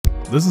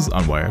This is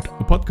Unwired,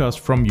 a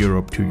podcast from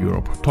Europe to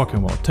Europe, talking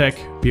about tech,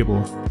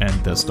 people, and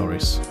their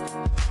stories.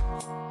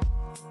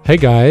 Hey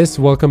guys,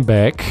 welcome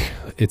back.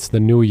 It's the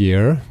new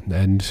year,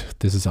 and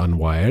this is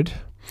Unwired.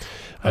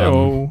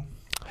 Hello.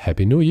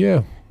 Happy New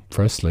Year,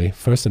 first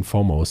and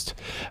foremost.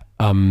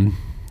 How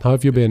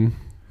have you been,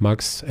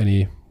 Max?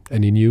 Any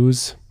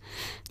news?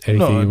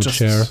 Anything you would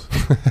share?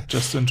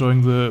 Just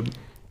enjoying the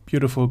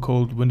beautiful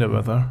cold winter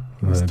weather.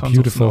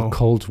 Beautiful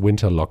cold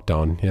winter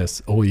lockdown.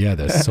 Yes. Oh yeah,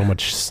 there's so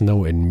much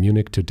snow in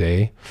Munich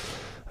today.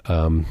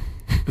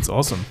 It's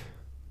awesome.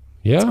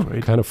 Yeah,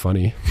 kind of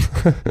funny.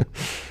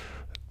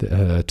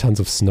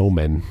 Tons of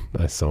snowmen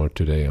I saw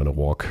today on a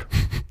walk.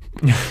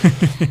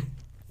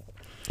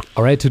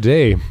 All right,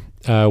 today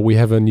we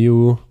have a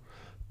new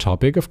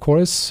topic, of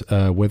course,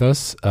 with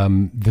us.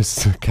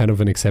 This is kind of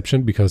an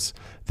exception because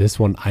this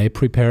one I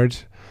prepared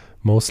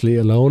mostly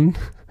alone,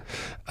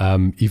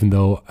 even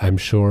though I'm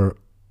sure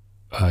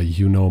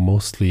you know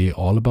mostly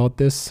all about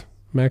this,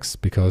 Max,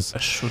 because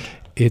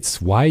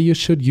it's why you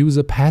should use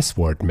a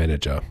password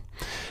manager.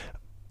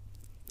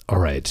 All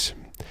right.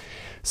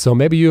 So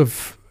maybe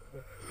you've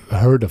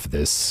heard of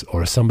this,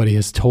 or somebody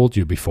has told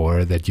you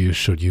before that you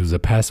should use a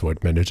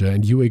password manager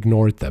and you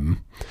ignored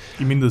them.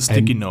 You mean the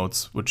sticky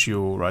notes, which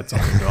you write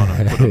something down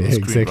and put on the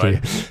screen, exactly,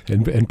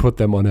 right? And put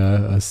them on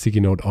a sticky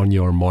note on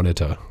your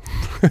monitor.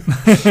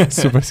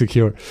 Super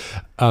secure.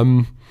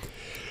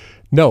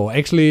 No,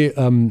 actually,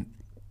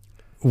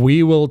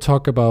 we will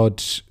talk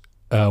about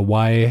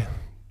why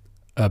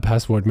a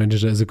password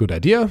manager is a good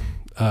idea,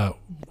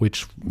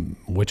 which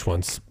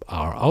ones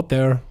are out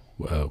there,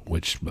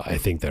 which I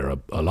think there are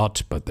a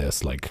lot, but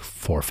there's like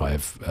 4 or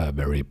 5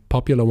 very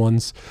popular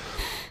ones.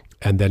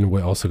 And then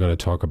we're also going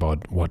to talk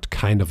about what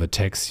kind of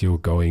attacks you're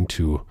going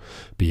to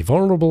be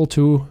vulnerable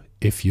to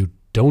if you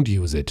don't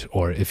use it,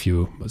 or if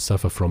you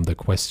suffer from the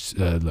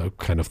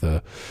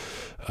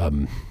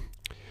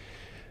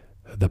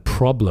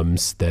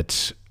problems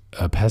that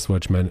a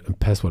password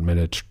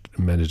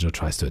manager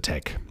tries to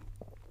attack.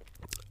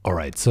 All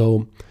right,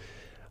 so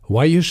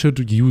why you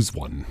should use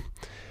one?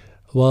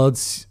 Well,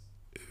 it's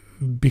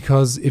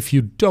because if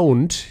you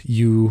don't,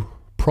 you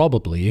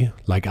probably,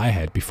 like I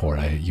had before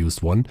I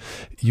used one,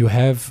 you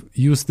have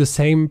used the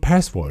same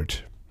password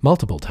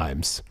multiple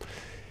times.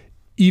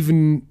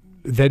 Even,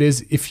 that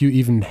is, if you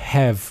even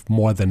have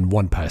more than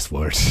one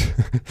password.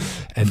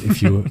 And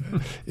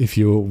if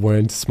you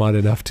weren't smart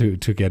enough to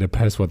get a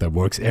password that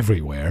works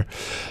everywhere.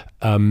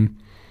 And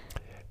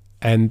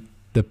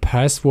the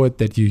password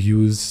that you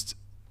used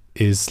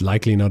is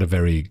likely not a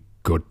very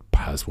good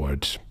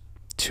password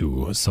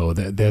too. So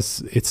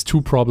it's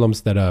 2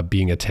 problems that are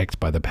being attacked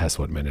by the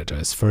password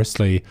managers.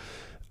 Firstly,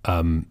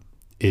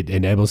 it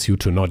enables you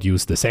to not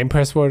use the same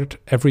password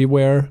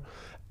everywhere.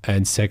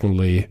 And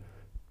secondly,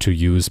 to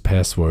use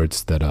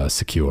passwords that are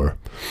secure.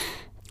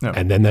 Yeah.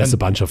 And then there's a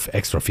bunch of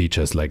extra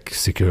features like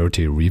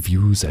security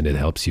reviews, and it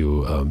helps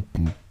you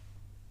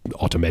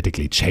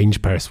automatically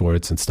change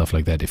passwords and stuff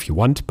like that if you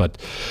want. But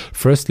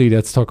firstly,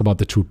 let's talk about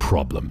the 2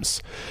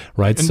 problems,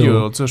 right? And you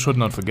also should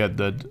not forget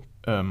that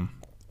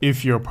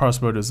if your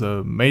password is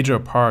a major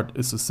part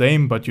is the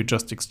same, but you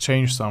just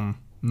exchange some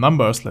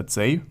numbers, let's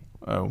say,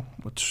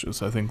 which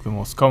is, I think, the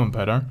most common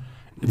pattern,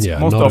 it's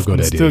most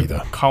often still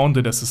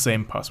counted as the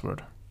same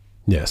password.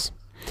 Yes.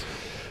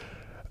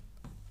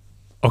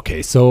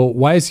 Okay, so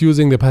why is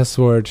using the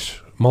password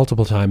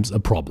multiple times a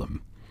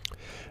problem?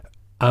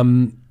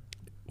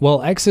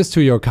 Well, access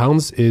to your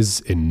accounts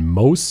is in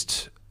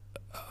most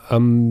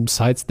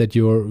sites that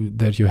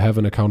you have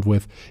an account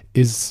with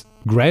is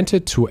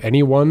granted to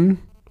anyone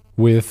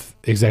with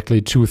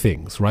exactly 2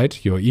 things,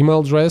 right? Your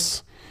email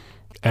address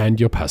and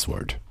your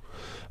password.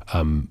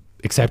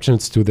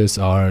 Exceptions to this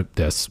are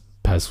there's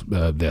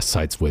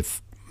sites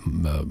with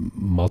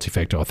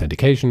multi-factor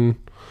authentication,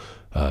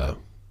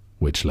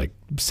 which like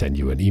send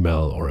you an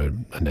email or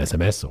an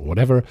SMS or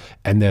whatever.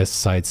 And there's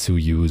sites who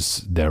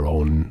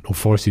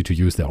force you to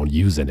use their own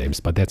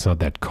usernames, but that's not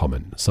that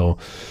common. So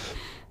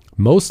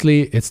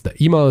mostly it's the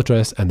email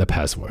address and the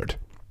password.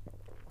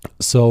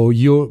 So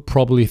you're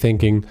probably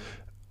thinking,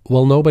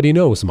 well, nobody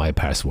knows my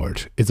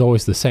password. It's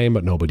always the same,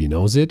 but nobody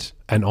knows it.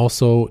 And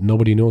also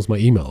nobody knows my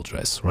email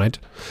address, right?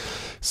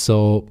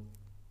 So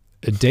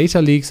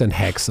data leaks and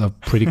hacks are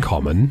pretty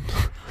common.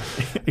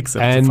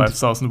 Except the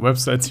 5,000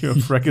 websites you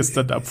have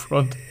registered up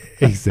front.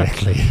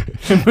 Exactly.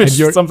 Which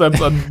sometimes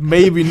are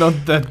maybe not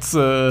that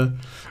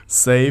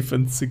safe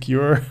and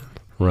secure.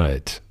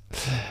 Right.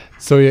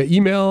 So your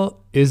email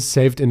is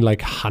saved in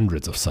like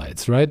hundreds of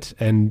sites, right?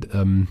 And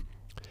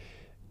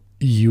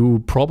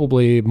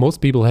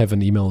most people have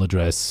an email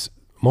address.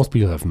 Most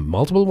people have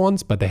multiple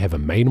ones, but they have a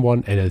main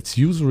one, and it's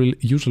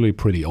usually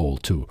pretty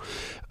old too.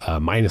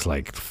 Mine is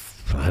like,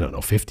 I don't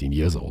know, 15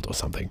 years old or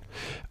something.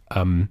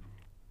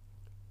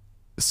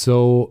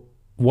 So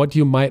what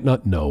you might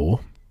not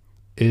know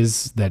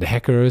is that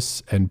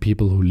hackers and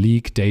people who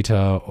leak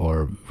data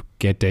or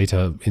get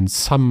data in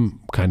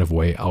some kind of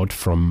way out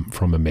from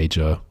a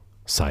major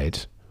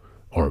site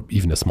or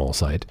even a small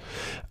site,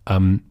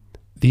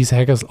 these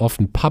hackers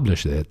often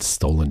publish that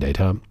stolen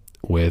data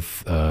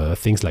with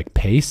things like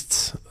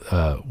pastes,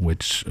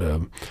 which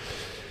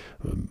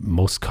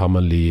most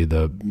commonly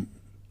the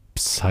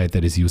site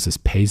that is used is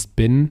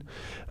Pastebin.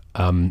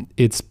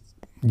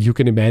 You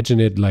can imagine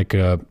it like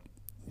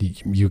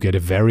you get a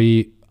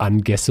very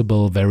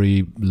unguessable,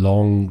 very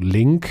long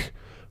link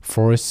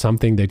for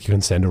something that you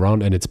can send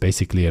around, and it's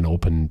basically an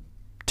open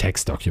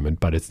text document,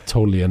 but it's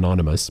totally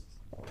anonymous.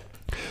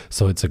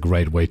 So it's a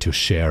great way to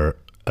share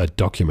a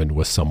document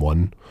with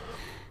someone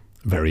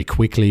very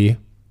quickly.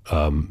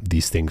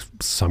 These things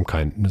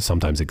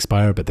sometimes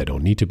expire, but they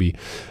don't need to be.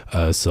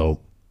 So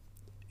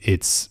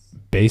it's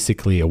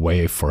basically a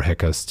way for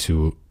hackers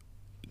to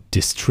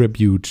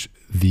distribute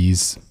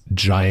these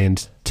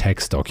giant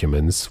text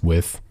documents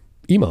with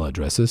email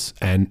addresses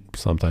and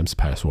sometimes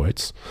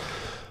passwords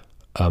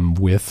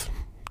with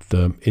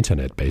the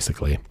internet,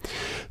 basically.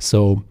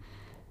 So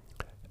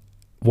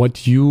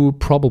what you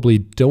probably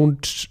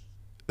don't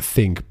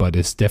think, but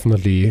is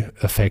definitely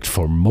a fact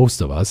for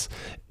most of us,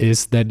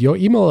 is that your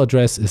email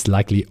address is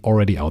likely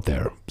already out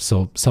there.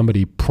 So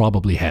somebody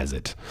probably has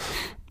it,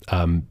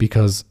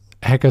 because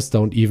hackers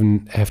don't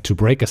even have to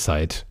break a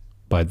site,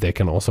 but they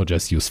can also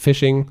just use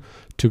phishing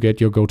to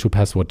get your go-to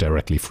password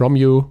directly from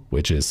you,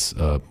 which is,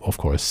 of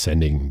course,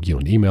 sending you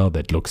an email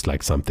that looks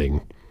like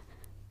something,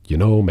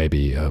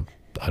 maybe,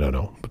 I don't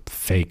know,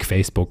 fake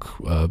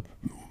Facebook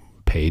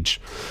page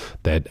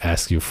that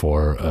asks you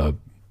for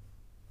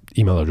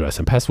email address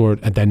and password,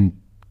 and then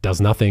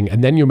does nothing.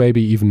 And then you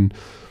maybe even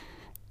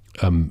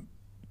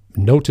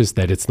notice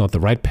that it's not the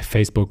right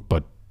Facebook,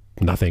 but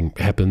nothing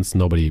happens.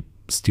 Nobody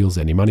steals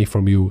any money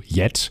from you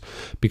yet,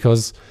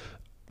 because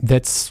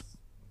that's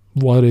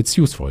what it's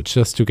used for. It's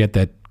just to get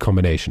that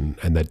combination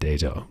and that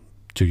data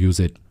to use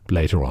it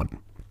later on.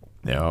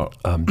 Yeah.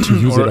 To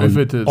use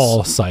it on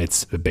all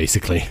sites,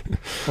 basically.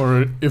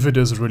 Or if it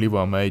is really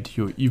well made,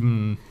 you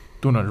even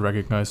do not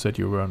recognize that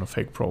you were on a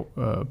fake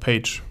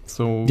page.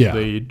 So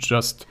they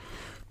just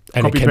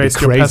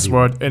copy-paste your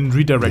password and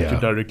redirect you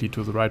directly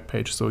to the right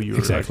page. So you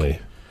exactly.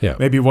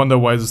 Maybe wonder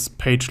why this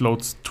page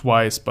loads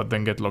twice, but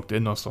then get logged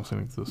in or something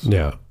like this.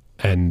 Yeah,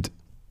 and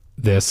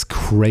there's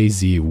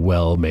crazy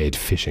well-made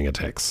phishing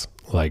attacks.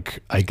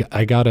 Like I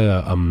got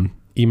a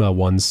email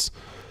once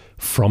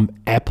from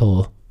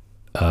Apple,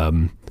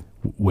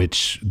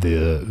 which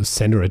the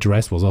sender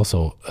address was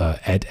also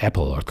at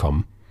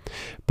apple.com.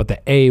 But the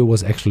A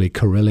was actually a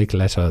Cyrillic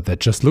letter that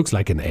just looks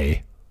like an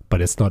A,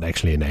 but it's not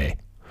actually an A.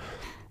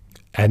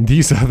 And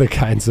these are the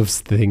kinds of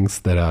things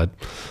that are,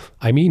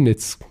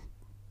 it's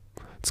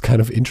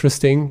kind of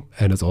interesting,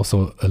 and it's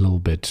also a little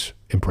bit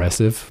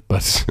impressive,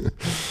 but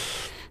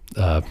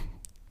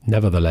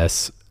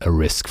nevertheless a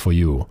risk for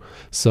you.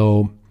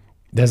 So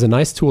there's a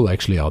nice tool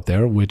actually out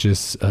there, which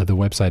is the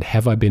website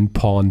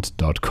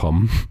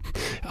haveibeenpawned.com.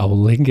 I will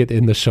link it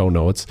in the show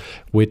notes,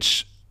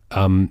 which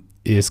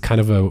is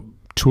kind of a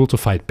tool to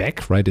fight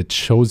back, right? It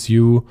shows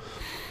you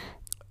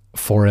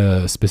for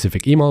a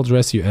specific email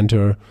address you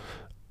enter,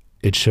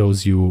 it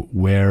shows you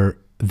where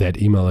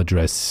that email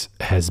address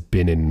has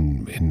been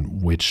in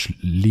which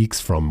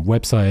leaks from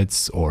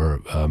websites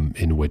or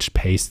in which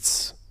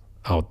pastes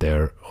out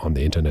there on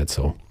the internet.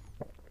 So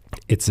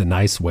it's a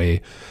nice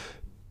way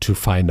to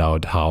find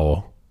out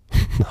how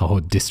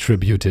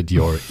distributed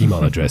your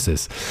email address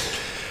is.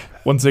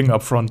 One thing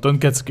up front, don't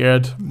get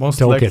scared. Most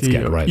likely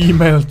your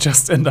email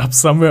just end up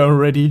somewhere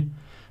already.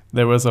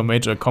 There was a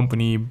major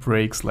company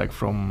breaks, like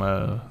from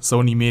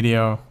Sony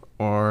Media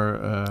or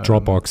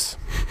Dropbox,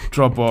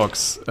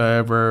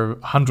 where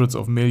hundreds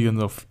of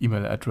millions of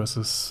email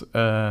addresses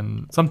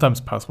and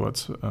sometimes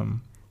passwords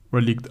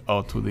were leaked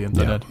out to the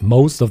internet. Yeah,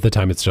 most of the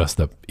time it's just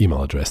the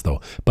email address,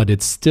 though. But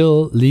it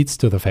still leads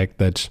to the fact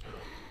that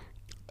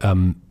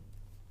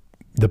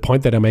the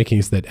point that I'm making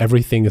is that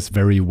everything is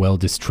very well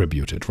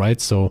distributed, right?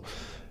 So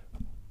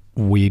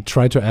we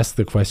try to ask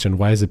the question,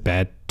 why is it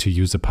bad to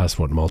use a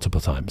password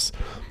multiple times?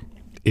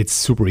 It's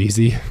super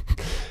easy.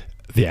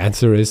 The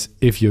answer is,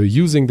 if you're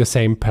using the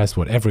same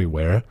password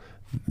everywhere,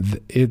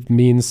 it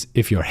means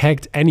if you're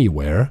hacked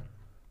anywhere,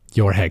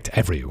 you're hacked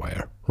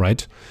everywhere,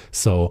 right?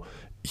 So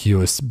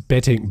you're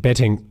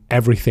betting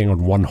everything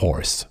on one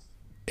horse,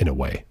 in a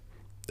way.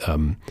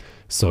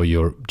 So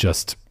you're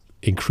just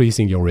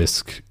increasing your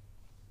risk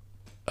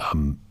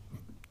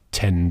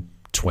 10,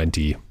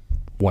 20,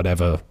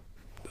 whatever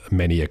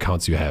many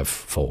accounts you have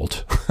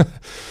fold.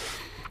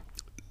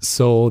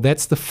 So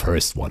that's the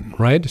first one,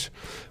 right?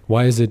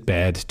 Why is it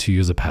bad to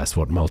use a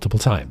password multiple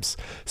times?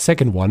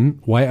 Second one,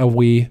 why are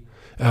weak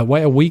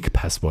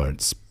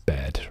passwords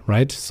bad,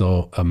 right?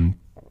 So,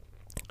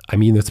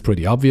 it's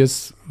pretty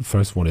obvious.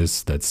 First one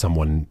is that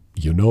someone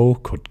you know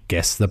could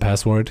guess the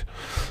password,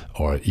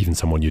 or even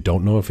someone you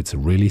don't know if it's a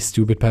really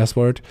stupid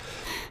password.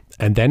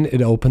 And then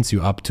it opens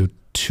you up to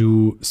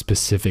two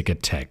specific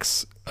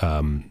attacks.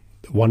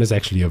 One is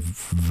actually a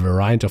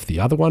variant of the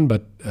other one,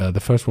 but the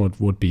first one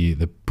would be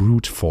the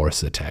brute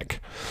force attack.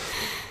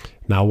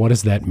 Now, what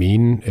does that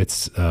mean?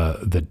 It's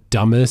the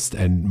dumbest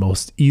and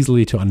most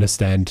easily to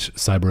understand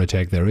cyber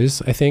attack there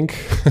is, I think.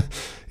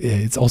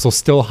 It's also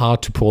still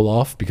hard to pull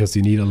off because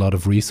you need a lot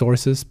of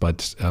resources.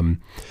 But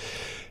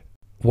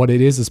what it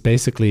is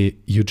basically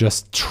you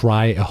just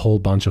try a whole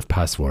bunch of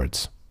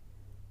passwords,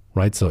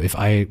 right? So if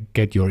I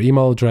get your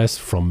email address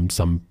from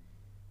some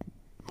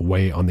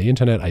way on the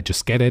internet, I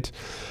just get it.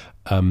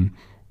 And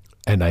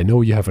I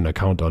know you have an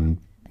account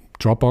on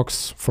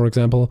Dropbox, for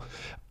example.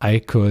 I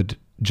could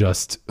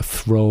just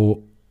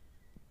throw,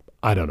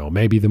 I don't know,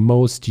 maybe the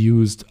most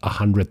used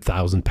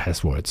 100,000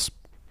 passwords.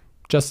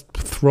 Just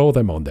throw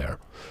them on there.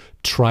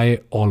 Try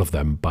all of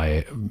them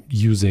by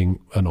using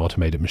an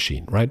automated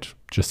machine, right?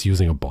 Just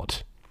using a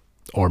bot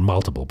or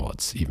multiple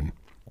bots even.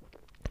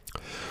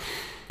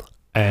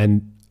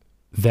 And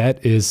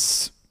that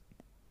is,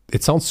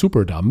 it sounds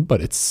super dumb, but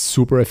it's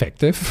super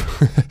effective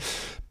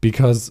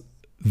because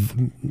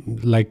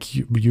like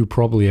you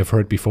probably have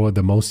heard before,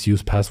 the most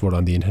used password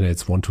on the internet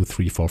is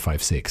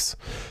 123456,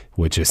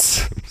 which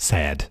is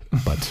sad,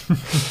 but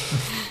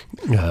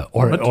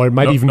or it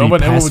might even be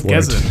password. Ever would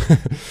guess it.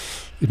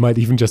 It might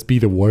even just be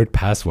the word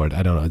password.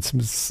 I don't know.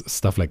 It's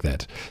stuff like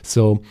that.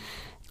 So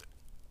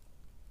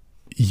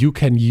you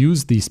can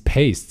use these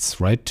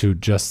pastes, right, to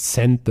just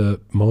send the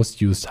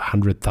most used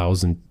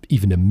 100,000,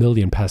 even 1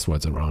 million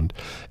passwords around.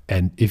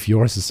 And if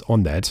yours is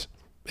on that,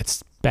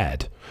 it's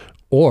bad.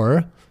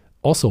 Or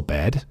also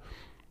bad,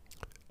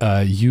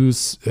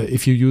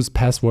 if you use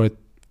passwords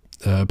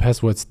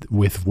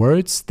with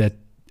words that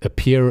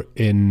appear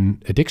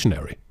in a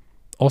dictionary.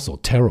 Also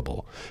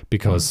terrible,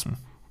 because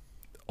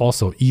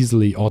also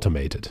easily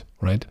automated,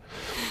 right?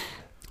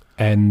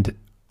 And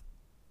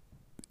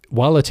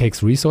while it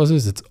takes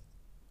resources, it's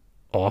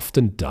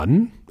often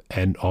done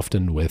and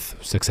often with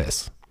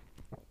success.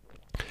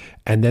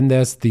 And then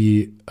there's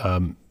the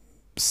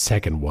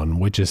second one,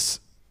 which is,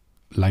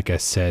 like I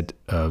said,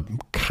 a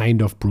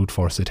kind of brute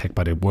force attack,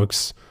 but it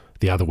works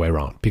the other way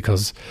around.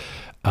 Because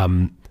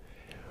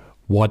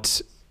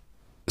what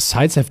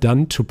sites have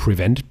done to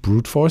prevent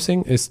brute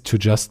forcing is to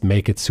just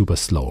make it super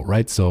slow,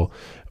 right? So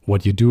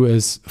what you do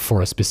is,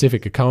 for a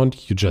specific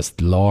account, you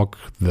just log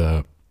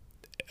the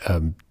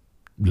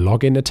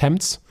login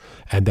attempts,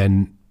 and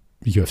then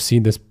you have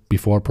seen this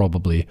before,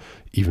 probably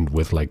even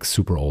with like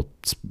super old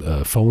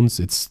phones.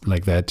 It's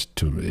like that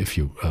if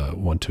you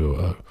want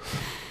to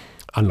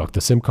unlock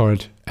the SIM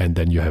card, and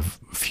then you have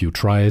a few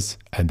tries,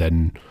 and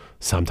then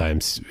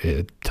sometimes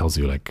it tells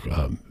you like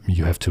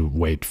you have to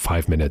wait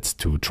 5 minutes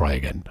to try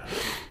again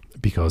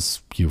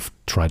because you've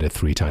tried it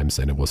 3 times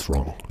and it was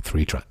wrong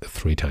three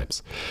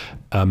times.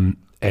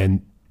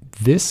 And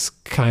this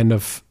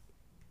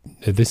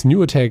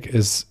new attack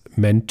is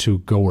meant to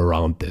go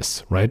around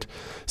this, right?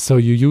 So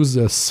you use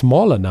a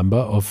smaller number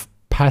of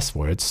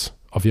passwords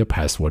of your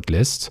password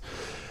list,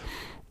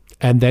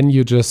 and then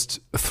you just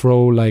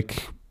throw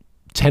like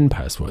 10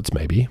 passwords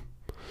maybe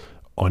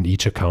on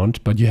each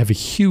account, but you have a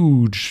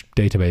huge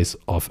database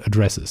of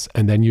addresses,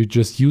 and then you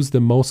just use the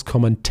most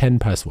common 10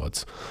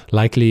 passwords,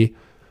 likely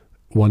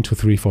 1, 2,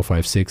 3, 4,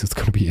 5, 6, it's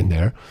going to be in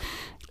there,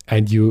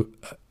 and you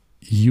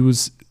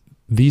use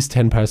these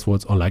 10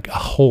 passwords on like a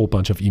whole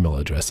bunch of email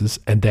addresses,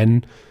 and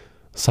then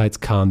sites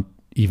can't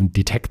even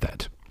detect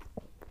that.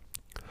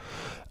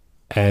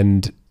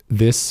 And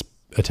this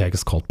attack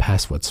is called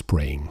password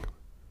spraying.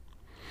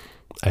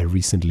 I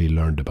recently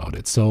learned about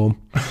it. So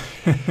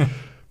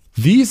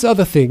these are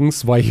the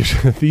things why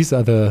these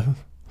are the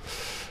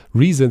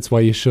reasons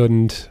why you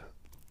shouldn't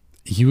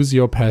use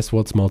your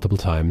passwords multiple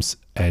times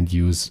and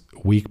use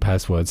weak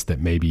passwords that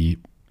maybe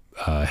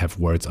have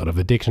words out of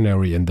a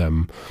dictionary in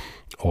them,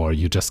 or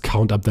you just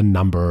count up the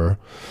number,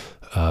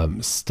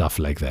 stuff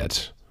like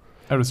that.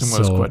 Everything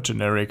was quite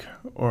generic,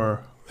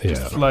 or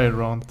just fly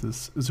around.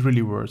 This is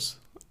really worse.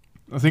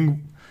 I think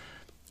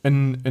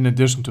in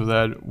addition to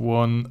that,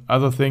 one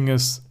other thing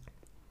is,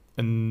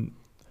 and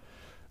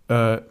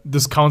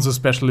this counts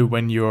especially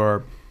when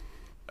you're,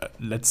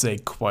 let's say,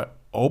 quite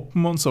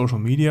open on social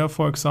media,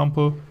 for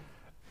example,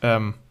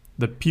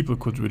 that people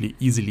could really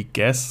easily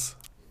guess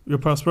your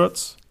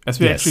passwords, as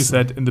we actually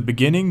said in the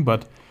beginning.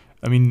 But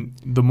I mean,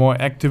 the more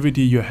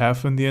activity you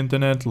have in the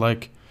internet,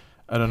 like,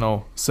 I don't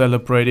know,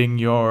 celebrating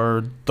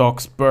your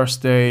dog's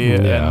birthday,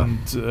 and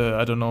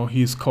I don't know,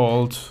 he's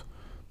called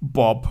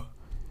Bob,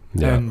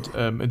 and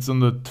it's on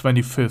the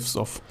 25th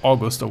of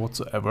August or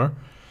whatsoever.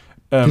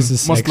 This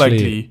is most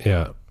likely,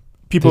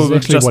 people will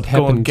just what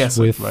go and guess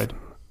with, it, right?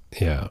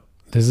 Yeah,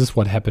 this is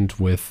what happened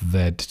with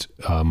that.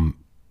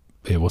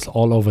 It was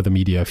all over the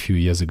media a few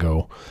years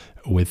ago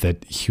with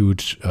that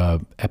huge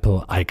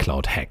Apple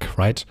iCloud hack,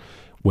 right?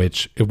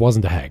 Which it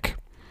wasn't a hack.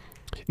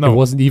 No. It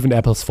wasn't even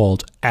Apple's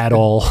fault at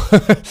all.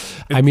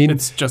 I mean,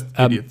 it's just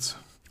idiots.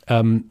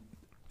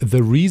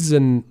 The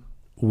reason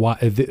why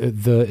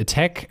the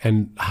attack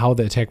and how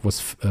the attack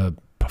was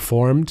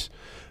performed,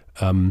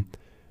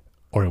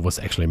 or it was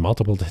actually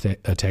multiple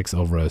attacks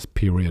over a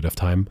period of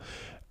time,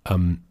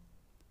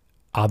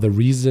 are the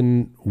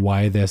reason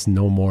why there's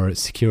no more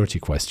security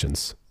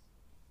questions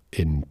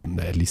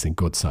at least in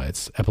good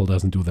sites. Apple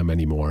doesn't do them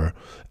anymore,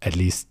 at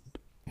least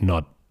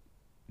not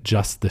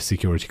just the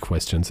security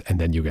questions, and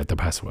then you get the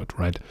password,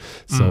 right?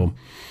 So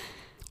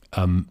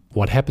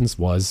what happens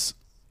was,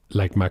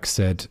 like Max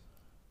said,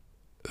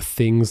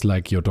 things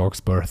like your dog's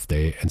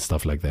birthday and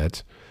stuff like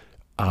that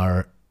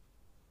are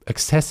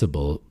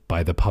accessible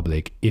by the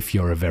public if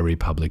you're a very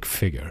public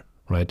figure,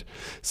 right?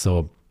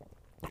 So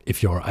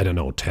if you're, I don't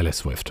know, Taylor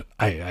Swift,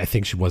 I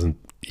think she wasn't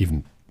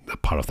even a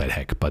part of that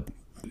hack, but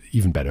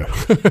even better.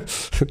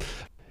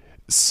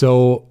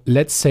 So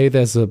let's say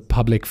there's a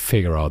public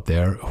figure out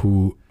there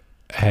who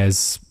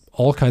has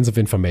all kinds of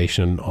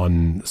information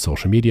on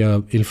social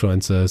media.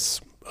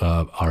 Influencers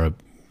are a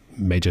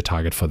major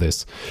target for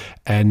this.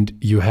 And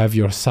you have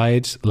your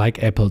site,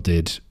 like Apple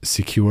did,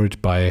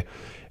 secured by,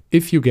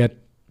 if you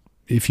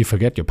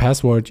forget your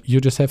password, you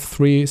just have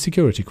 3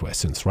 security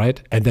questions,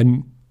 right? And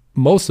then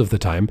most of the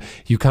time,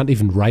 you can't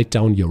even write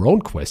down your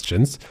own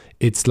questions.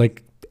 It's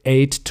like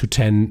 8 to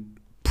 10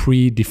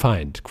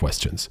 predefined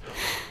questions.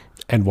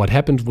 And what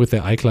happened with the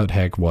iCloud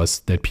hack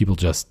was that people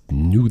just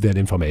knew that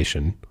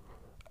information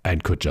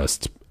and could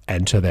just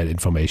enter that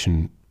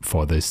information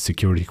for the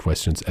security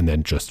questions and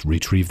then just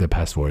retrieve the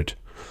password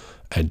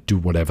and do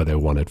whatever they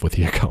wanted with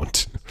the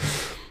account.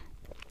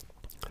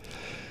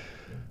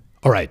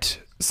 All right.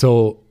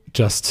 So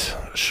just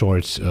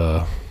short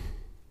story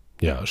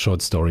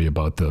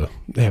about the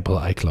Apple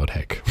iCloud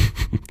hack.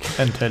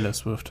 And Taylor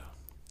Swift.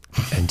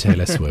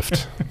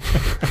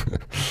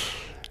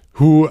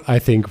 Who I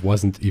think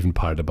wasn't even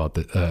part about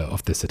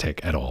of this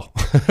attack at all.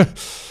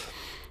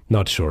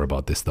 Not sure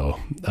about this though.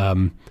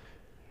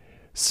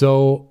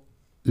 So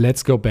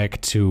let's go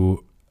back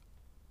to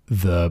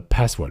the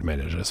password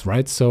managers,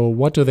 right? So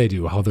what do they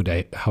do? How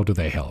do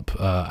they help?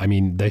 I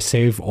mean, they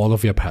save all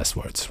of your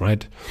passwords,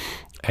 right?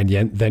 And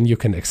then you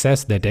can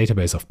access their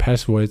database of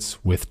passwords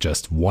with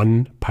just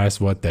one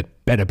password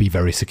that better be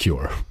very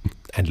secure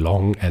and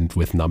long and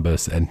with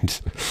numbers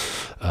and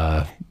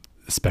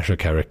special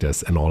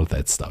characters and all of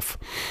that stuff.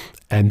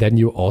 And then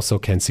you also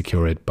can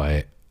secure it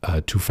by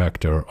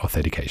two-factor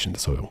authentication.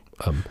 So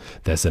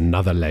there's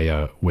another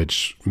layer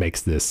which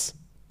makes this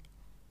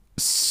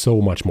so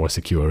much more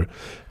secure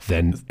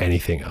than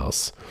anything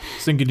else.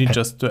 I think you need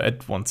just to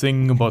add one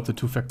thing about the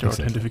two-factor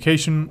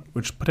authentication,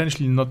 which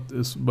potentially not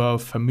is well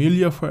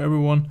familiar for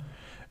everyone.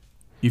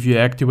 If you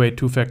activate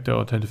two-factor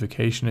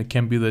authentication, it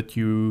can be that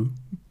you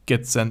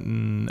get sent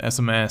an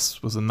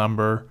SMS with a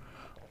number,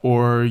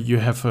 or you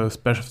have a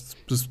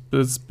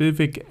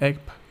specific app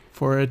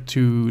for it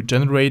to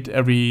generate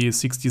every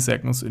 60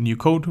 seconds a new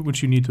code,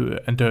 which you need to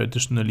enter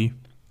additionally.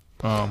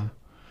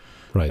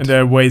 Right. And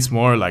there are ways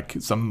more, like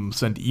some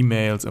send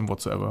emails and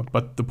whatsoever.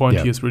 But the point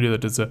here is really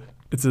that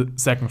it's a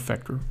second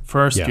factor.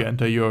 First, you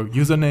enter your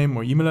username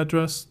or email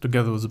address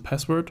together with a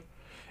password.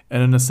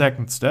 And in the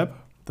second step,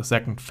 the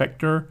second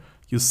factor,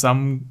 you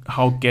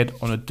somehow get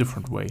on a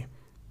different way.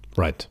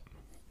 Right.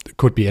 It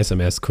could be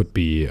SMS, could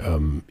be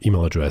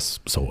email address,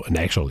 so an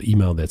actual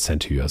email that's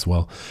sent to you as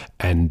well.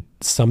 And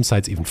some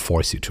sites even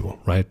force you to,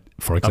 right?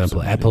 For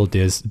example, Apple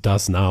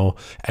does now,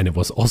 and it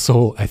was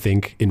also, I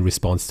think, in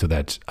response to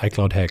that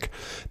iCloud hack,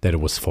 that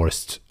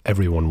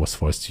everyone was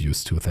forced to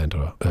use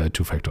two-factor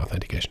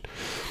authentication.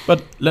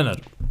 But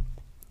Leonard,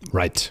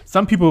 right?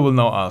 Some people will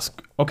now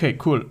ask, okay,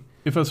 cool.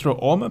 If I throw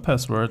all my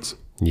passwords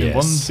in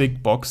one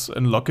big box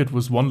and lock it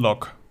with one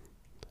lock,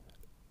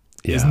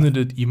 isn't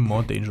it even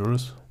more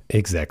dangerous?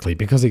 Exactly,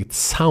 because it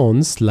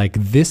sounds like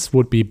this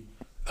would be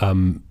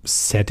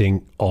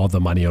setting all the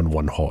money on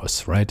one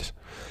horse, right?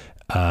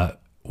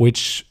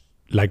 Which,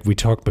 like we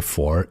talked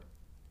before,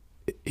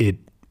 it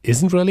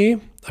isn't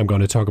really. I'm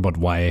going to talk about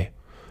why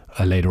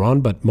later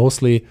on, but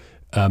mostly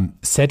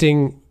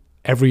setting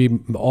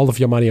all of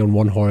your money on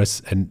one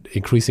horse and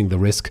increasing the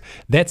risk,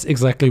 that's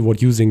exactly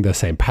what using the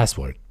same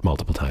password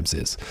multiple times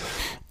is.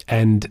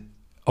 And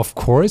of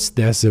course,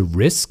 there's a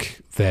risk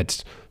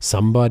that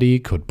somebody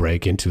could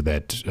break into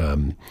that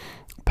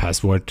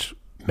password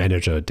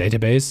manager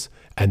database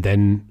and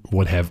then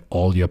would have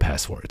all your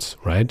passwords,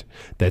 right?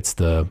 That's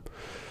the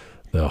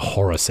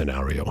horror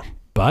scenario.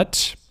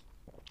 But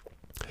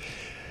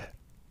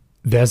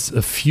there's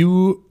a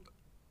few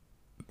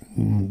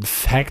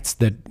facts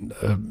that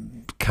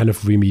kind of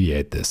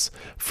remediate this.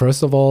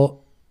 First of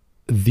all,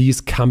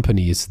 these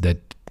companies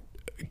that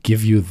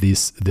give you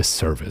this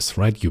service,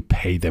 right? You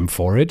pay them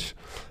for it.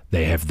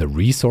 They have the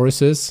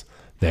resources.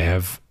 They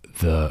have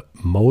the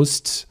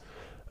most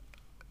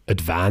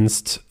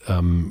advanced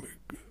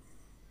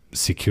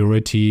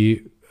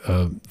security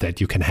that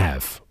you can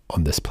have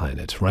on this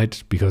planet,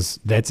 right? Because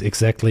that's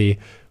exactly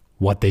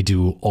what they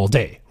do all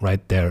day,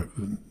 right? They're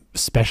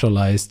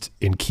specialized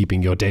in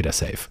keeping your data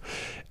safe.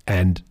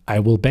 And I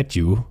will bet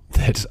you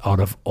that out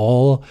of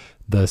all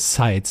the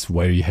sites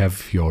where you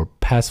have your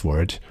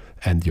password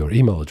and your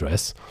email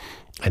address,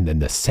 and then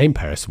the same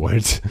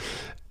password,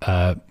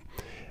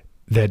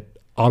 that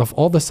out of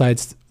all the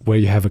sites where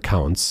you have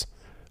accounts,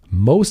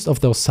 most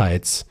of those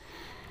sites,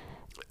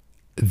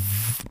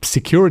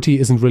 security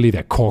isn't really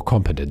their core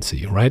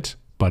competency, right?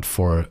 But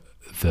for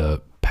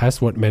the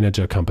password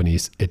manager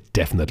companies, it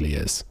definitely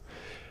is.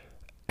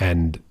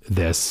 and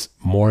there's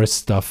more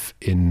stuff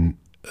in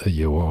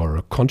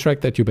your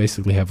contract that you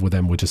basically have with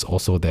them, which is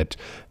also that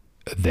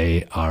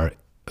they are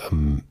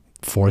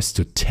forced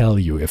to tell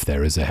you if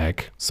there is a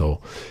hack.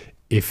 So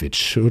if it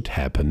should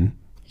happen,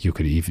 you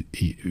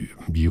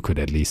could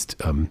at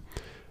least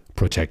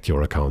protect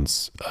your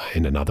accounts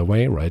in another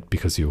way, right?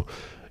 Because you're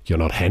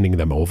not handing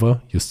them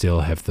over. You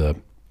still have the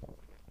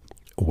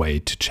way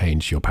to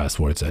change your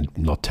passwords and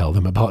not tell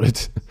them about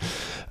it.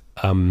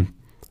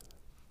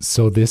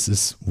 So this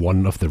is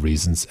one of the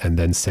reasons. And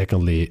then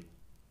secondly,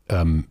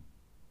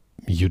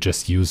 you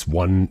just use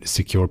one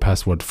secure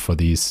password for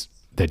these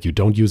that you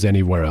don't use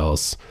anywhere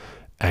else.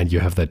 And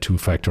you have that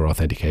two-factor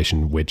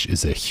authentication, which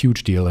is a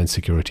huge deal in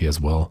security as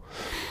well.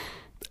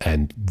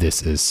 And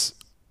this is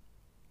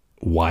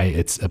why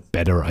it's a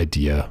better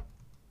idea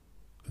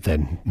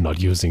than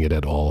not using it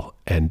at all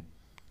and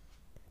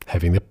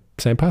having the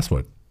same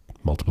password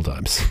multiple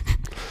times.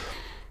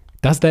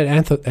 Does that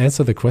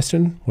answer the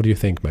question? What do you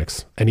think,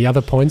 Max? Any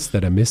other points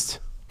that I missed?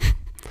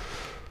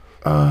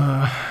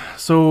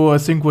 So I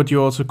think what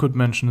you also could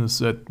mention is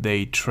that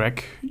they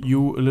track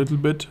you a little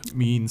bit.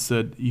 Means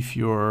that if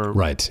you're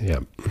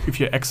if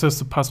you access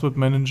the password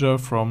manager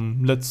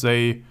from, let's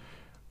say,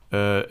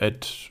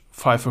 at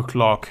 5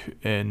 o'clock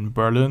in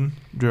Berlin,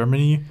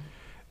 Germany,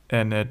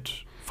 and at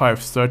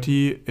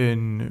 5:30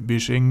 in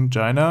Beijing,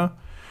 China,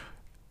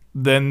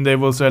 then they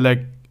will say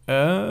like,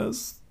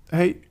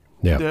 hey,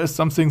 there's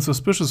something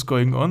suspicious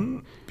going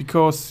on,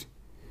 because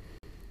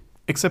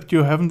except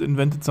you haven't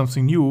invented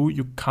something new,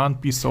 you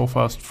can't be so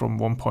fast from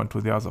one point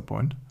to the other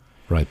point.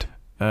 Right.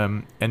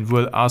 And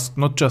will ask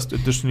not just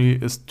additionally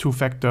is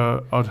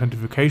two-factor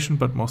authentication,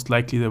 but most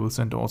likely they will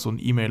send also an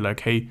email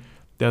like, hey,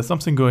 there's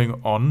something going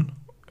on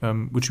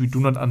which we do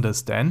not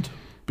understand,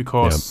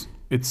 because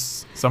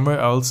it's somewhere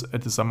else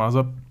at some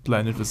other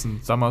planet with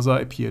some other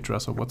IP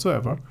address or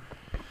whatsoever.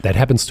 That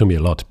happens to me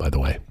a lot, by the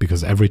way,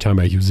 because every time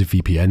I use a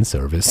VPN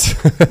service,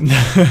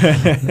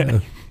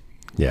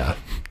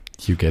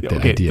 you get the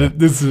idea.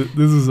 This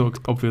is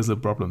obviously a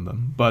problem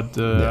then. But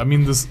I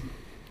mean,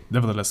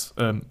 nevertheless,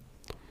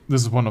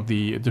 this is one of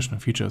the additional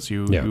features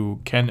you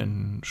can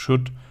and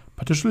should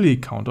particularly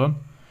count on.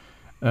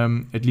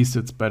 At least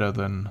it's better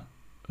than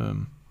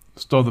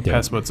store the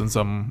passwords in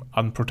some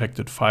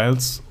unprotected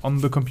files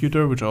on the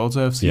computer, which I also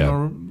have seen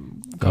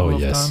a couple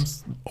of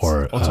times.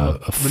 Or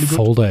a really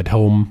folder at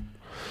home,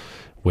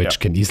 which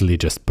can easily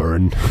just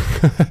burn.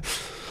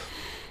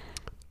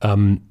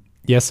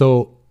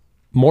 So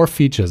more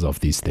features of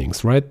these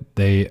things, right?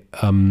 They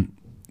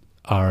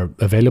are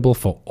available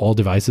for all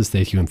devices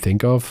that you can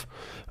think of.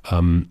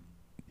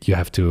 You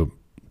have to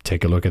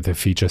take a look at the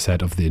feature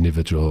set of the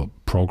individual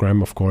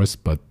program, of course,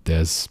 but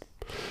there's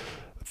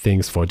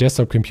things for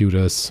desktop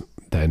computers,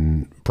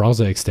 then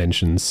browser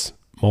extensions,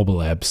 mobile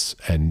apps,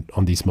 and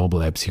on these mobile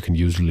apps you can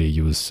usually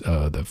use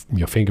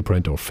your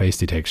fingerprint or face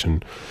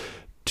detection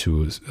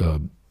to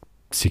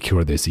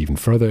secure this even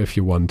further if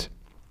you want.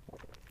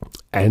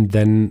 And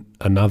then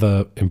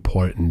another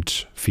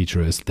important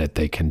feature is that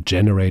they can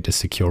generate a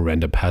secure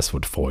random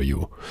password for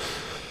you,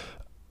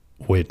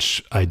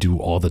 which I do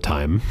all the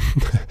time.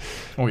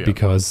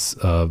 Because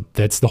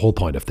that's the whole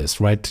point of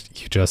this, right?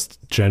 You just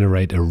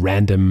generate a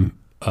random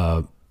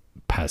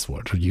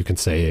password. You can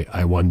say,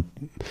 I want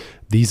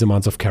these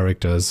amounts of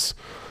characters,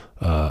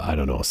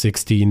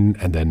 16,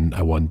 and then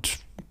I want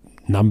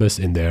numbers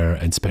in there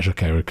and special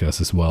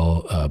characters as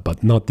well,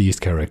 but not these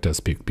characters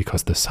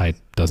because the site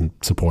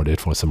doesn't support it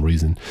for some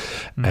reason.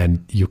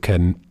 And you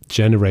can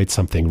generate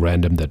something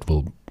random that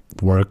will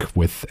work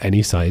with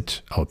any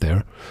site out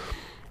there,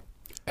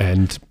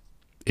 and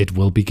it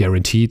will be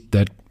guaranteed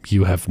that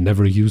you have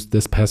never used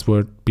this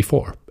password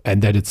before,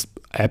 and that it's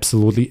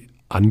absolutely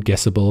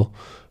unguessable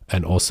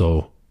and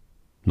also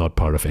not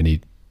part of any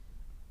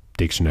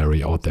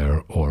dictionary out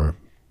there or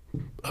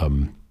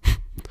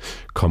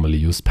commonly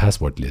used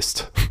password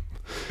list.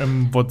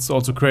 What's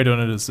also great on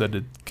it is that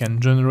it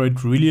can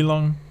generate really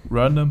long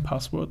random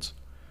passwords.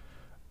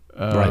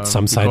 Right.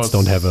 Some sites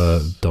don't have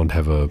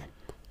a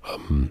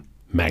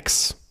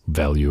max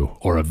value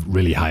or a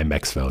really high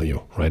max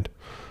value, right?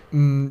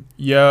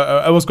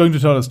 I was going to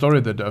tell a story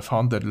that I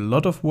found that a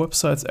lot of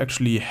websites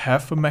actually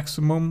have a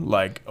maximum,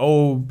 like,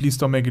 oh, please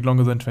don't make it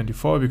longer than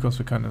 24 because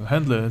we can't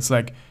handle it. It's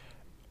like,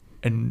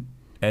 and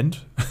I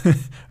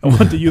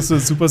want to use a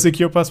super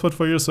secure password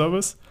for your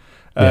service.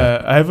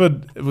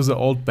 It was an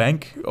old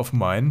bank of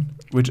mine,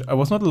 which I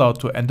was not allowed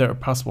to enter a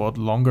password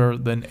longer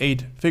than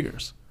 8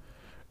 figures.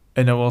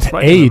 And I was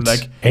writing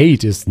like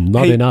 8 is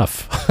not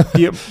enough.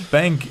 Dear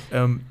bank,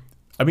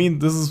 I mean,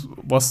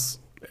 was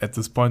at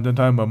this point in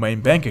time my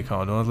main bank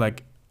account. I was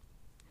like,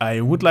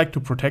 I would like to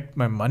protect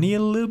my money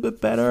a little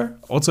bit better.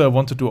 Also, I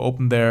wanted to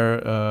open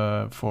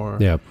there for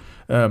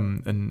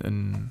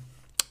an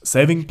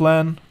saving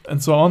plan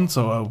and so on.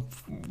 So I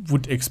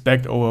would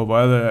expect over a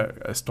while that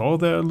I store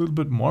there a little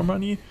bit more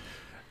money.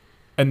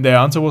 And their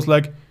answer was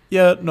like,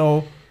 yeah,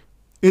 no,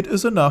 it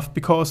is enough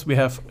because we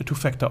have a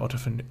two-factor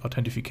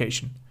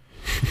authentication.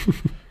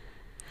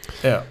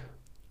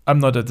 I'm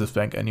not at this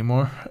bank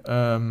anymore.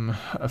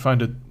 I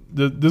find it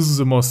this is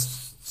the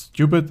most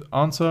stupid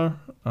answer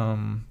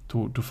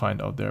to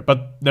find out there.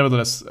 But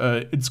nevertheless,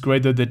 it's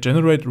great that they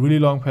generate really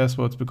long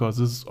passwords, because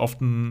this is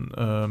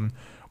often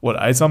what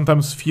I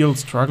sometimes feel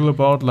struggle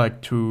about,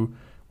 like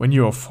when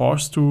you are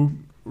forced to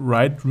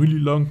write really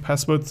long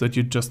passwords, that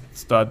you just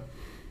start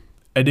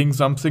adding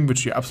something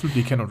which you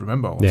absolutely cannot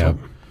remember also. Yeah.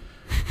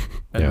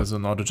 And there's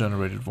an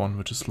auto-generated one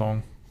which is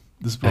long.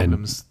 This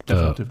problem is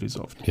definitively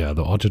solved. Yeah,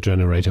 the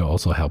auto-generator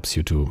also helps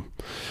you to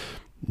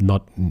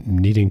not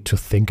needing to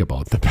think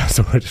about the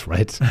password,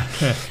 right?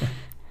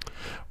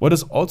 What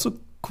is also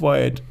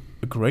quite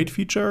a great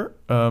feature,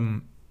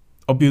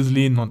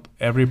 obviously not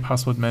every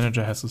password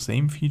manager has the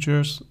same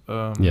features.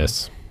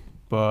 Yes.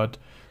 But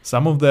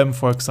some of them,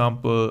 for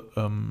example,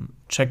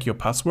 check your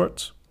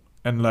passwords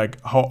and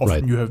like how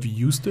often you have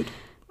used it,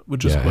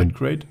 which is quite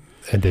great.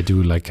 And they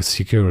do like a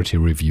security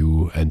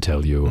review and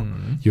tell you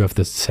you have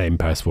the same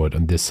password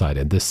on this side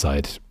and this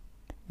side.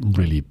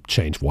 Really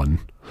change one.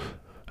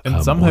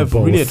 And some have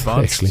both, really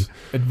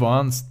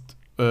advanced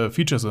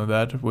features on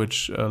that,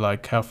 which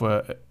like have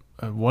a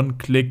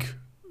one-click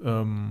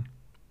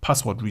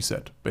password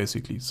reset,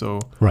 basically. So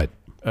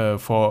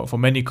for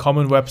many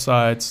common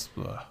websites,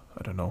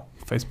 I don't know,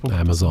 Facebook,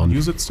 Amazon,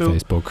 use it still.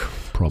 Facebook,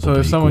 probably. So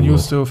if someone Google.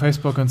 used still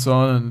Facebook and so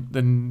on, and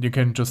then you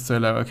can just say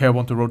like, okay, I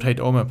want to rotate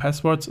all my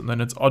passwords, and then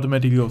it's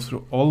automatically goes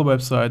through all the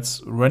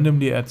websites,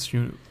 randomly adds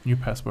new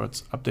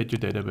passwords, update your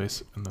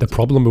database. And the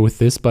problem with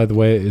this, by the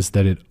way, is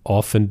that it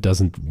often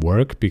doesn't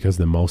work, because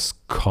the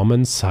most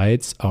common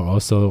sites are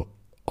also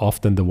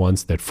often the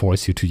ones that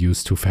force you to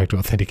use two-factor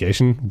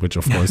authentication, which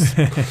of course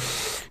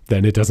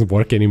then it doesn't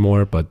work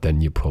anymore, but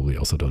then you probably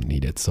also don't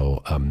need it.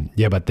 So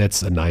but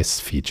that's a nice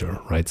feature,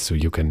 right? So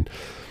you can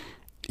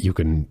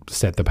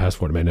set the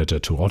password manager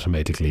to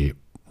automatically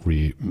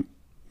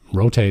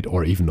rotate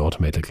or even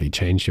automatically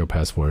change your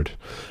password.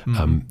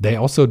 They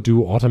also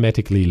do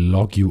automatically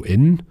log you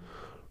in,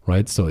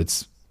 right? So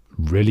it's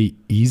really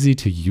easy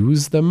to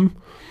use them.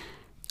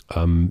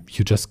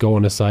 You just go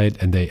on a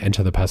site and they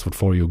enter the password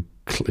for you.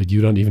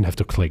 You don't even have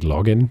to click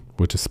login,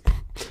 which is,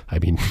 I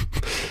mean,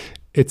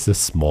 it's a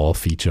small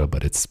feature,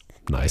 but it's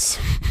nice.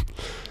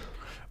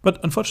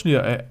 But unfortunately,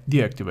 I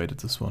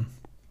deactivated this one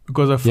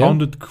because I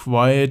found it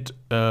quite.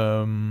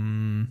 I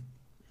mean,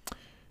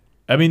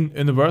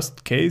 in the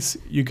worst case,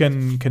 you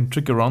can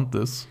trick around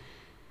this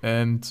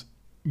and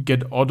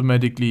get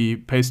automatically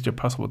paste your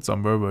password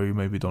somewhere where you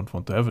maybe don't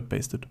want to have it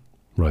pasted.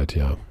 Right.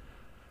 Yeah.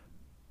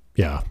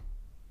 Yeah.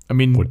 I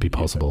mean, would be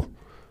possible.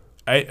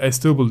 I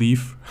still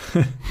believe.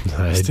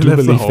 I do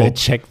believe they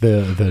check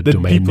the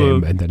domain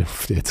name and then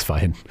it's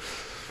fine.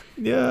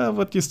 Yeah,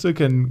 but you still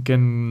can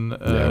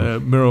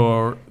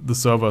mirror the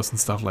servers and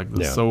stuff like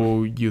this. Yeah.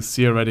 So you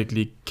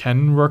theoretically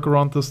can work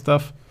around this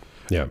stuff.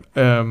 Yeah.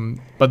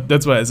 But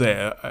that's why I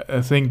say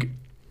I think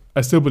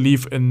I still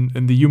believe in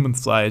the human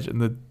side,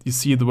 and that you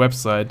see the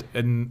website.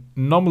 And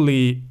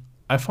normally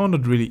I found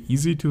it really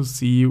easy to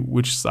see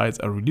which sites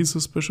are really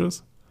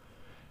suspicious.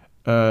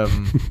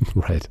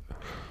 Right.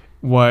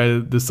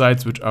 While the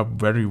sites which are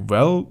very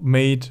well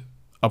made,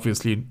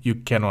 obviously you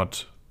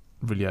cannot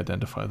really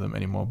identify them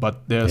anymore.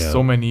 But there's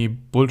so many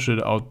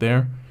bullshit out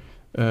there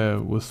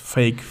with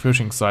fake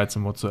phishing sites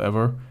and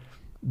whatsoever.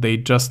 They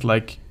just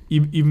like,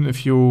 even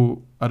if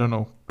you, I don't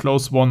know,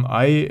 close one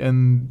eye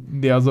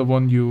and the other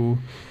one you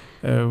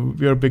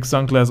wear a big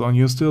sunglass on,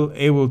 you're still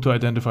able to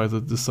identify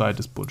that the site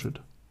is bullshit.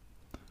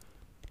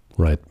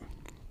 Right.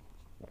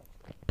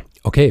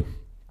 Okay.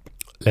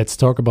 Let's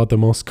talk about the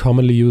most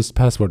commonly used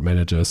password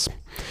managers.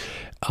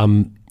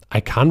 I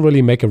can't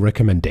really make a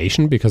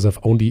recommendation because I've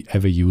only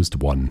ever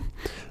used one.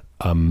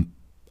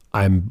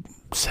 I'm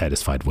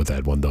satisfied with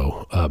that one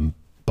though,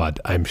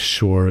 but I'm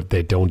sure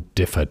they don't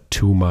differ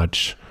too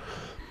much.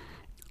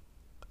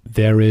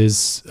 There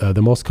is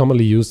the most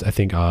commonly used, I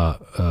think, are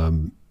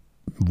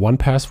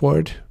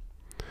 1Password,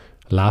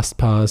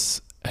 LastPass,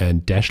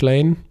 and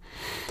Dashlane.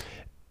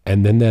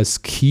 And then there's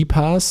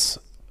KeePass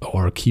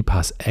or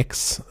KeePass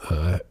X,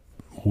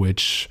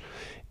 which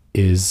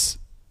is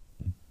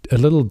a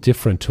little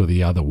different to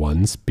the other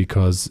ones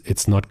because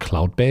it's not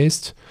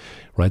cloud-based,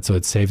 right? So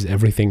it saves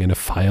everything in a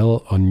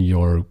file on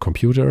your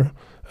computer.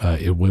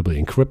 It will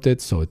be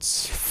encrypted, so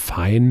it's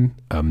fine.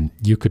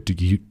 You could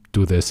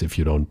do this if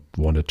you don't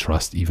want to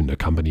trust even a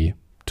company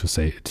to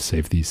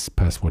save these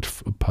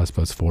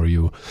passwords for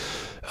you.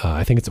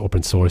 I think it's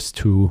open source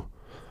too,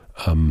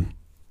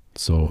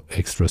 so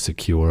extra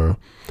secure.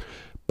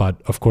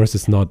 But of course,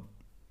 it's not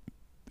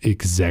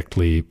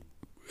exactly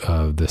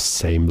the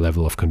same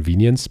level of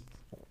convenience,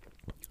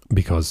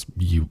 because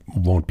you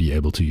won't be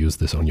able to use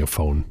this on your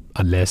phone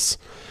unless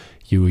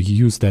you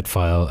use that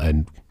file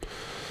and,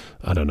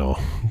 I don't know,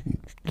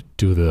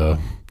 do the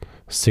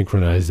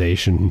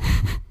synchronization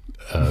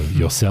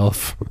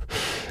yourself,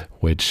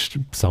 which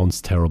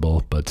sounds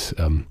terrible. But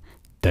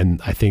then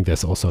I think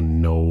there's also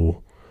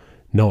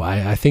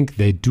I think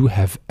they do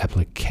have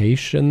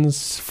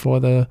applications for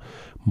the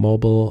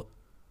mobile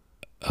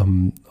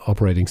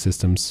operating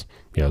systems.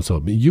 Yeah,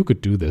 so you could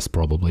do this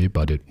probably,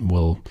 but it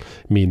will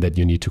mean that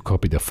you need to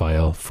copy the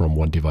file from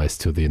one device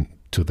to the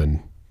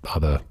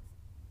other,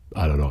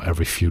 I don't know,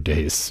 every few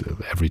days,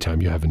 every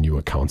time you have a new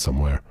account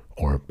somewhere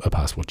or a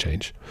password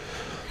change.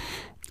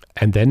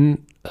 And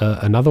then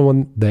another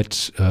one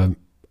that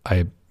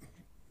I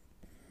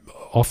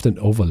often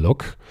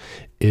overlook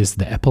is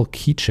the Apple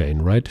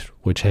keychain, right?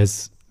 Which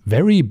has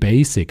very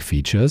basic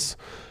features,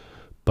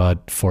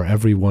 but for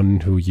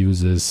everyone who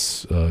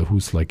uses,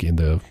 who's like in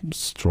the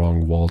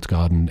strong walled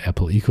garden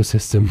Apple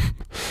ecosystem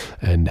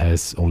and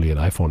has only an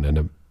iPhone and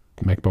a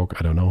MacBook,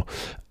 I don't know,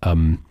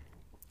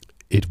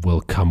 it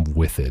will come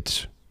with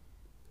it.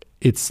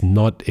 It's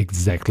not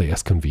exactly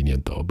as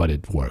convenient though, but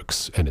it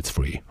works and it's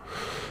free.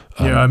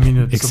 Yeah, I mean,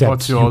 it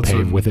except supports you you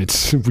also pay with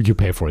it. You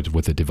pay for it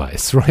with the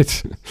device,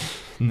 right?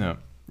 No.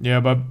 Yeah,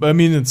 but I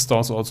mean, it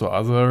stores also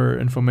other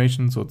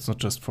information, so it's not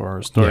just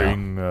for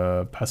storing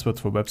passwords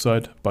for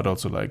website, but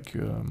also like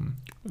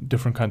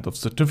different kinds of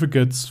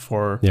certificates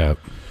for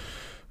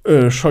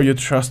show your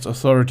trust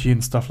authority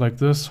and stuff like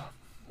this.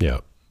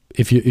 Yeah.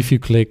 If you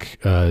click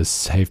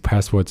save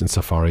passwords in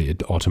Safari,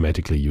 it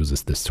automatically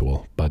uses this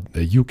tool, but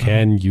you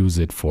can use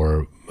it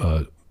for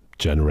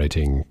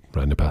generating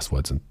random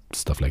passwords and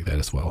stuff like that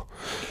as well.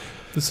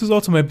 This is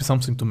also maybe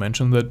something to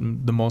mention, that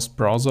the most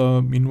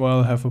browser,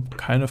 meanwhile, have a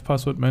kind of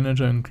password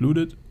manager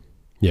included.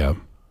 Yeah.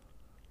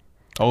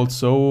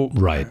 Also,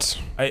 right.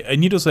 I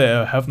need to say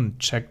I haven't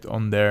checked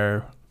on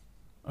their,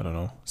 I don't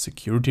know,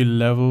 security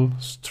level,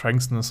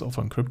 strengthness of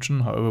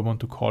encryption, however you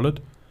want to call it.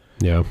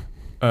 Yeah.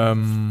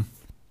 I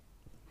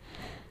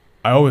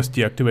always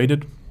deactivate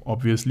it,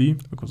 obviously,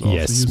 because I also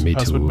use a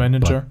password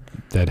manager.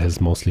 But that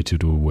has mostly to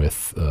do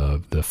with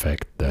the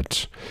fact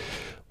that,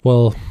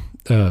 well,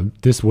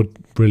 this would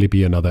really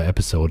be another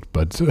episode,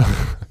 but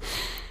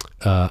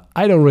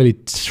I don't really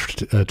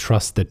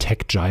trust the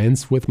tech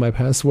giants with my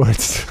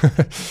passwords.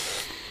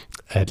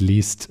 At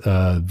least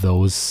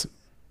those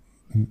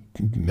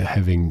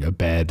having a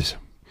bad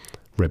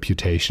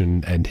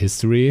reputation and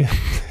history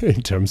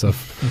in terms of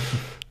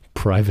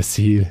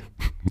privacy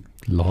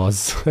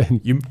laws. And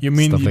you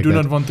mean you like do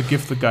that. not want to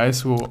give the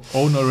guys who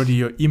own already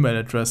your email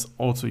address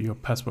also your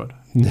password?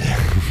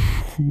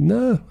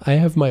 No, I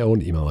have my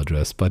own email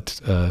address,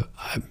 but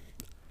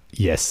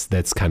yes,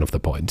 that's kind of the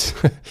point.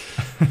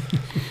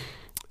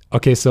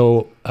 Okay,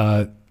 so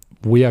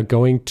we are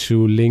going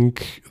to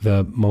link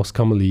the most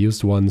commonly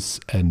used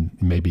ones and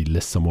maybe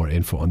list some more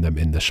info on them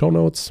in the show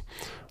notes,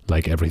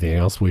 like everything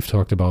else we've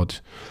talked about.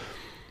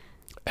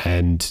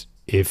 And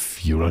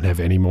if you don't have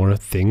any more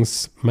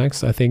things,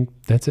 Max, I think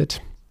that's it.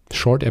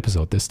 Short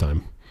episode this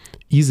time.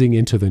 Easing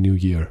into the new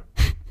year.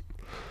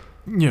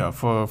 Yeah,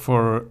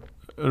 for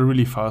a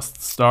really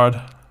fast start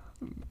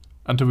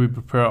until we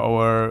prepare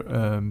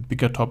our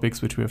bigger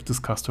topics, which we have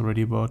discussed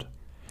already about.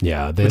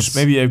 Yeah, which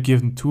maybe I've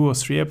given 2 or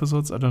 3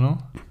 episodes, I don't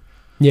know.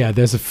 Yeah,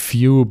 there's a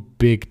few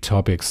big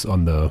topics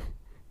on the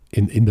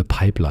in the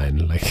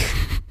pipeline,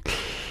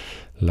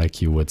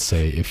 like you would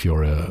say if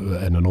you're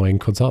an annoying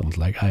consultant,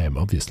 like I am,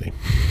 obviously.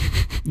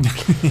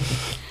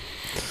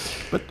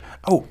 But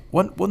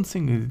one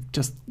thing that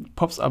just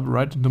pops up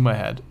right into my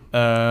head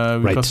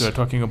because we were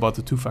talking about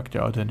the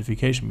 2-factor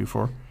authentication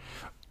before.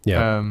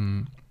 Yeah.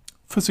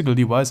 Physical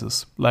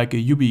devices like a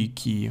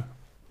YubiKey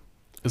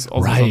is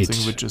also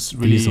something which is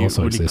really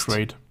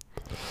great.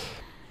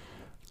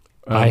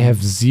 I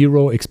have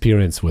zero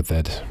experience with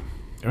that.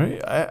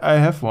 I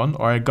have one,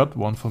 or I got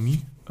one for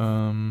me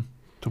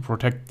to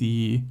protect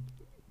the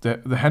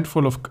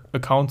handful of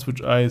accounts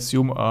which I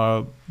assume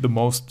are the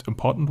most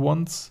important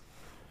ones.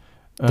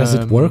 Does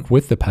it work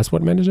with the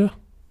password manager?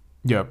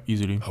 Yeah,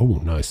 easily.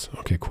 Oh, nice.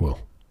 Okay, cool.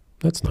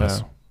 That's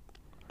nice.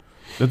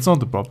 That's not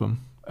the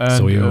problem. And,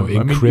 so you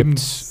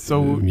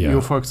encrypt.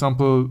 You, for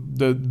example,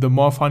 the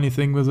more funny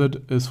thing with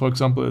it is, for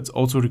example, it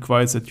also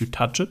requires that you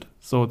touch it.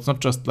 So it's not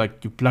just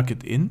like you plug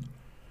it in,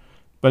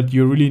 but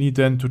you really need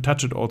then to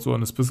touch it also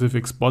on a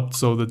specific spot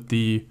so that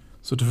the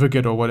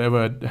certificate or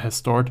whatever it has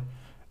stored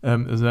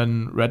is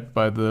then read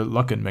by the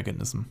login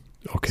mechanism.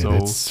 Okay, so,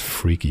 that's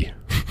freaky.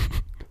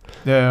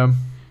 Yeah,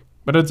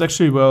 but it's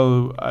actually,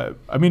 well,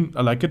 I mean,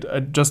 I like it.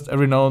 I just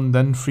every now and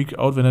then freak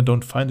out when I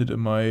don't find it in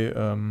my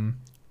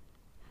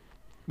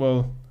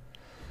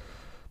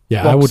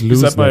I would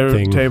lose that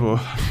thing. Table.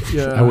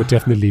 Yeah, I would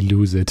definitely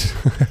lose it.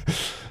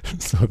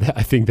 So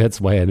I think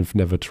that's why I've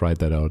never tried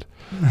that out.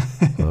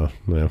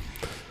 Yeah.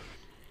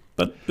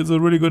 But it's a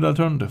really good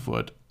alternative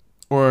for it.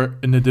 Or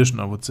in addition,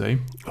 I would say.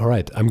 All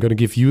right, I'm going to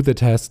give you the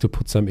task to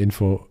put some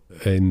info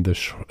in the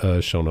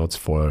show notes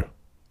for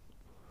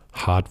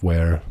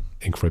hardware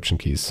encryption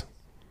keys.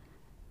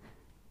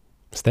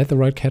 Is that the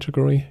right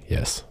category?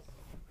 Yes.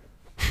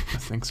 I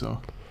think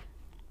so.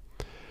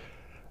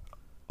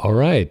 All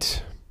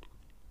right.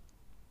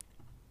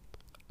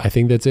 I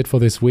think that's it for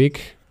this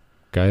week.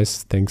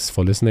 Guys, thanks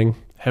for listening.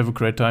 Have a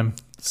great time.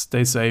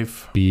 Stay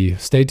safe.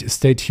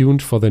 Stay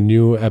tuned for the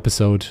new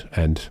episode.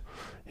 And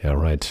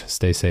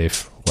stay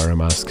safe. Wear a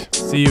mask.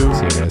 See you.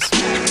 See you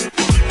guys.